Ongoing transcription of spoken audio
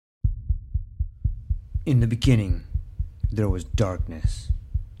In the beginning, there was darkness,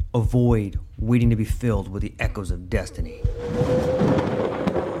 a void waiting to be filled with the echoes of destiny.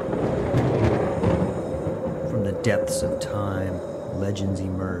 From the depths of time, legends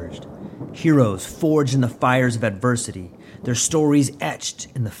emerged. Heroes forged in the fires of adversity, their stories etched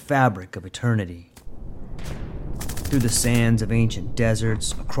in the fabric of eternity. Through the sands of ancient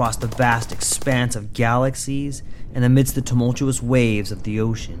deserts, across the vast expanse of galaxies, and amidst the tumultuous waves of the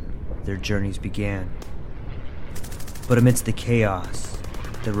ocean, their journeys began. But amidst the chaos,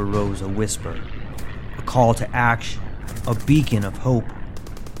 there arose a whisper, a call to action, a beacon of hope.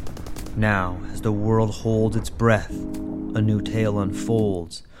 Now, as the world holds its breath, a new tale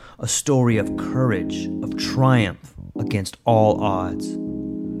unfolds, a story of courage, of triumph against all odds.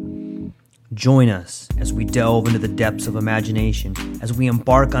 Join us as we delve into the depths of imagination, as we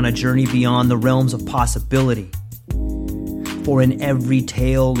embark on a journey beyond the realms of possibility. For in every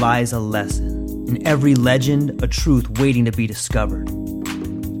tale lies a lesson, in every legend a truth waiting to be discovered.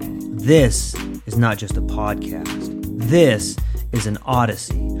 This is not just a podcast. This is an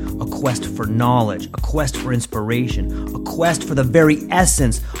odyssey, a quest for knowledge, a quest for inspiration, a quest for the very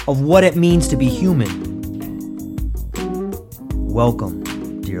essence of what it means to be human.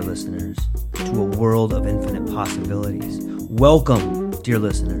 Welcome, dear listeners, to a world of infinite possibilities. Welcome, dear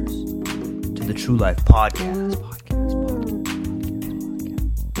listeners, to the True Life Podcast.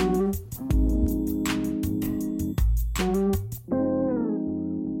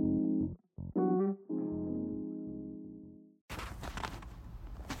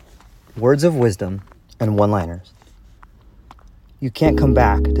 Words of wisdom and one-liners. You can't come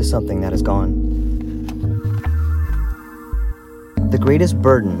back to something that is gone. The greatest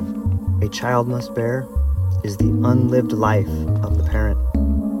burden a child must bear is the unlived life of the parent.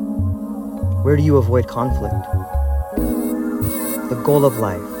 Where do you avoid conflict? The goal of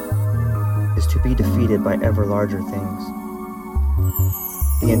life is to be defeated by ever larger things.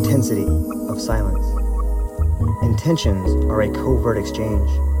 The intensity of silence. Intentions are a covert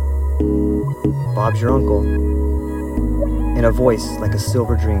exchange. Bob's your uncle, in a voice like a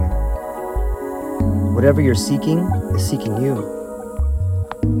silver dream. Whatever you're seeking is seeking you.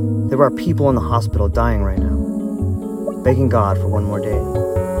 There are people in the hospital dying right now, begging God for one more day.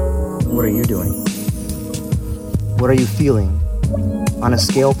 What are you doing? What are you feeling? On a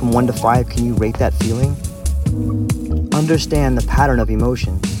scale from 1 to 5, can you rate that feeling? Understand the pattern of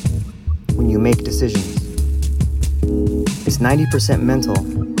emotions when you make decisions. It's 90% mental.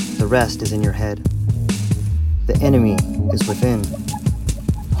 The rest is in your head. The enemy is within.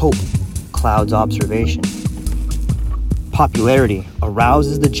 Hope clouds observation. Popularity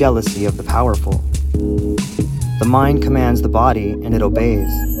arouses the jealousy of the powerful. The mind commands the body and it obeys.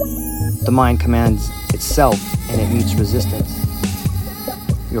 The mind commands itself and it meets resistance.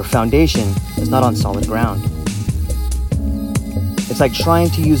 Your foundation is not on solid ground. It's like trying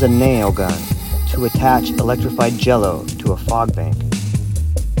to use a nail gun to attach electrified jello to a fog bank.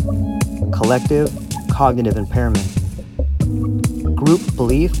 Collective cognitive impairment. Group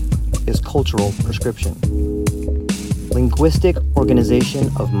belief is cultural prescription. Linguistic organization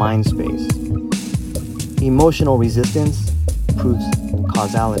of mind space. Emotional resistance proves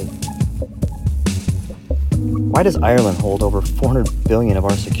causality. Why does Ireland hold over 400 billion of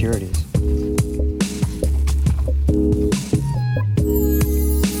our securities?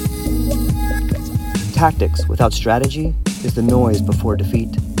 Tactics without strategy is the noise before defeat.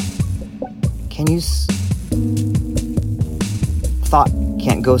 Thought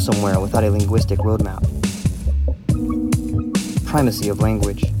can't go somewhere without a linguistic roadmap. Primacy of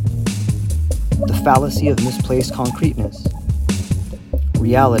language. The fallacy of misplaced concreteness.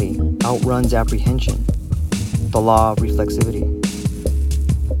 Reality outruns apprehension. The law of reflexivity.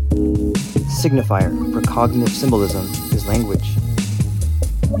 Signifier for cognitive symbolism is language.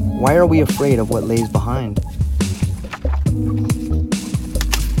 Why are we afraid of what lays behind?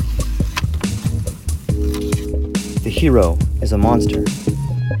 The hero is a monster.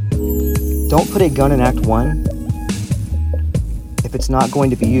 Don't put a gun in Act 1 if it's not going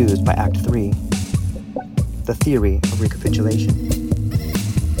to be used by Act 3. The theory of recapitulation.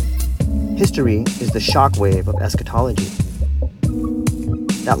 History is the shockwave of eschatology.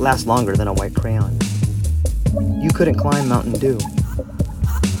 That lasts longer than a white crayon. You couldn't climb Mountain Dew.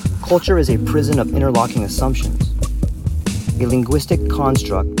 Culture is a prison of interlocking assumptions, a linguistic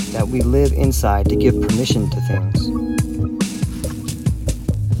construct that we live inside to give permission to things.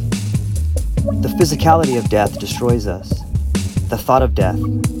 The physicality of death destroys us. The thought of death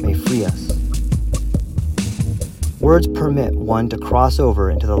may free us. Words permit one to cross over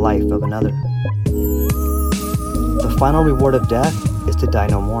into the life of another. The final reward of death is to die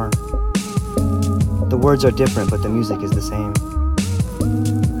no more. The words are different, but the music is the same.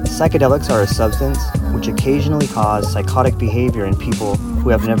 Psychedelics are a substance which occasionally cause psychotic behavior in people who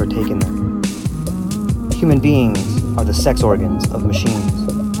have never taken them. Human beings are the sex organs of machines.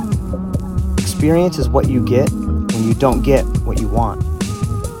 Experience is what you get when you don't get what you want.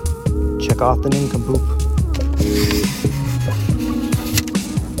 Check off the nincompoop.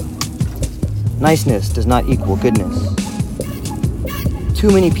 Niceness does not equal goodness. Too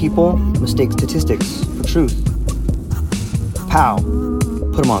many people mistake statistics for truth. Pow!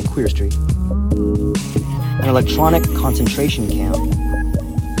 Put them on Queer Street. An electronic concentration camp.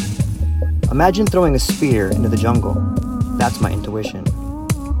 Imagine throwing a spear into the jungle. That's my intuition.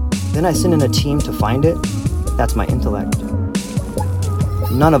 Then I send in a team to find it. That's my intellect.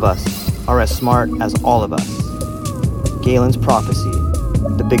 None of us are as smart as all of us. Galen's prophecy,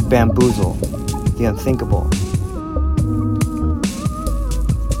 the big bamboozle, the unthinkable.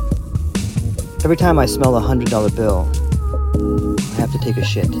 Every time I smell a $100 bill, I have to take a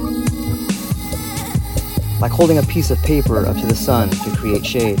shit. Like holding a piece of paper up to the sun to create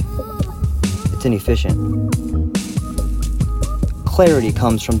shade. It's inefficient. Clarity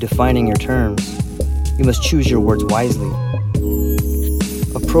comes from defining your terms. You must choose your words wisely.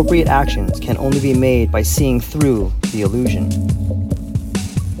 Appropriate actions can only be made by seeing through the illusion.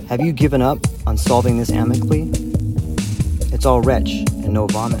 Have you given up on solving this amicably? It's all retch and no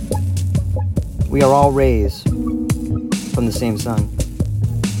vomit. We are all rays from the same sun.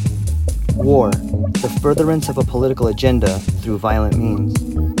 War, the furtherance of a political agenda through violent means.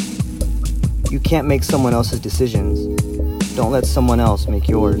 You can't make someone else's decisions. Don't let someone else make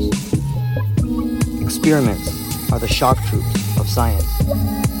yours. Experiments are the shock troops of science.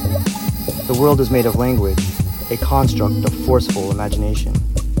 The world is made of language, a construct of forceful imagination.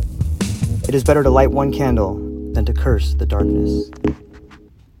 It is better to light one candle than to curse the darkness.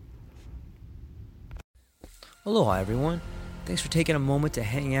 Aloha, everyone. Thanks for taking a moment to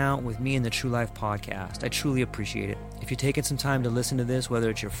hang out with me in the True Life Podcast. I truly appreciate it. If you're taking some time to listen to this, whether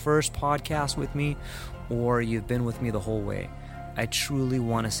it's your first podcast with me or you've been with me the whole way, I truly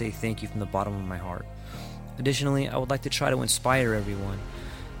want to say thank you from the bottom of my heart. Additionally, I would like to try to inspire everyone.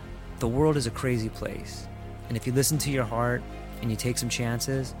 The world is a crazy place, and if you listen to your heart and you take some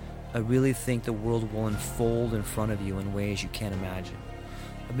chances, I really think the world will unfold in front of you in ways you can't imagine.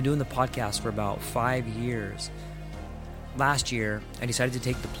 I've been doing the podcast for about 5 years. Last year, I decided to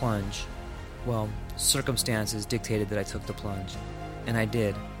take the plunge. Well, circumstances dictated that I took the plunge, and I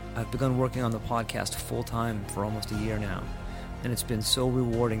did. I've begun working on the podcast full-time for almost a year now, and it's been so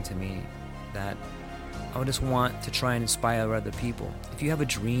rewarding to me that I would just want to try and inspire other people. If you have a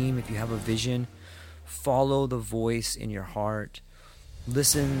dream, if you have a vision, follow the voice in your heart,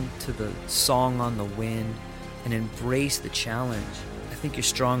 listen to the song on the wind, and embrace the challenge. I think you're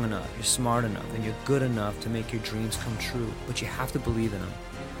strong enough, you're smart enough, and you're good enough to make your dreams come true, but you have to believe in them.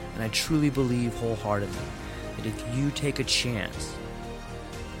 And I truly believe wholeheartedly that if you take a chance,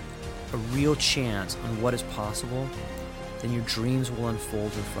 a real chance on what is possible, then your dreams will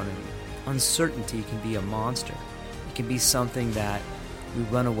unfold in front of you. Uncertainty can be a monster. It can be something that we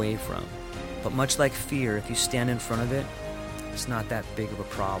run away from. But much like fear, if you stand in front of it, it's not that big of a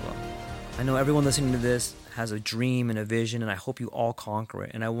problem. I know everyone listening to this has a dream and a vision, and I hope you all conquer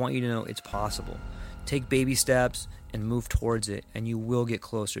it. And I want you to know it's possible. Take baby steps and move towards it, and you will get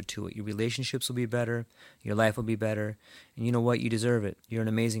closer to it. Your relationships will be better. Your life will be better. And you know what? You deserve it. You're an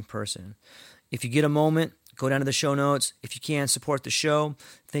amazing person. If you get a moment, go down to the show notes. If you can, support the show.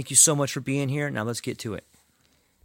 Thank you so much for being here. Now let's get to it.